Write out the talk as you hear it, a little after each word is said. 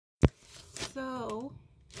So,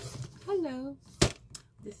 hello,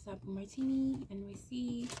 this is Apple Martini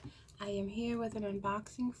NYC. I am here with an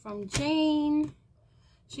unboxing from Jane.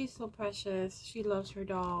 She's so precious. She loves her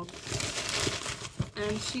dogs,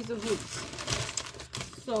 and she's a hoot.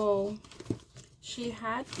 So, she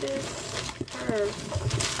had this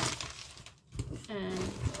purse, and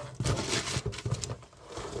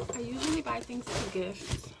I usually buy things to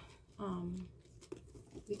gift.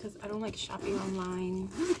 Because I don't like shopping online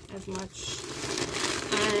as much,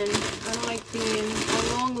 and I don't like being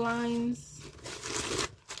on long lines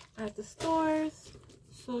at the stores.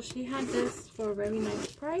 So she had this for a very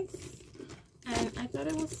nice price, and I thought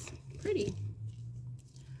it was pretty.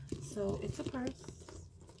 So it's a purse,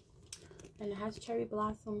 and it has cherry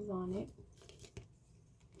blossoms on it,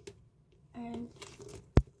 and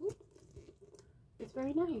it's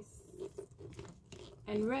very nice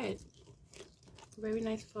and red. Very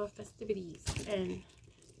nice for festivities, and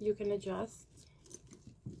you can adjust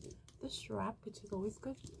the strap, which is always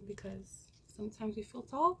good because sometimes we feel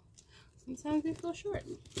tall, sometimes we feel short.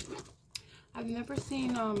 I've never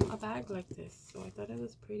seen a bag like this, so I thought it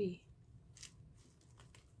was pretty.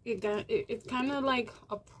 It's kind of like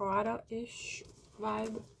a Prada-ish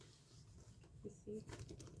vibe, you see.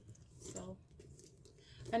 So,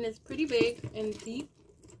 and it's pretty big and deep.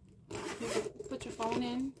 You can put your phone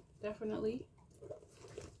in, definitely.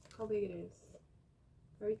 How big it is.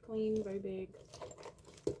 Very clean, very big.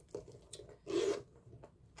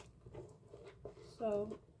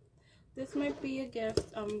 So this might be a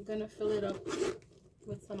gift. I'm gonna fill it up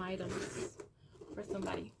with some items for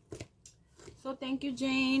somebody. So thank you,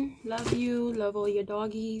 Jane. Love you. Love all your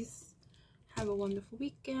doggies. Have a wonderful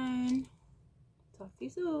weekend. Talk to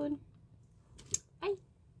you soon.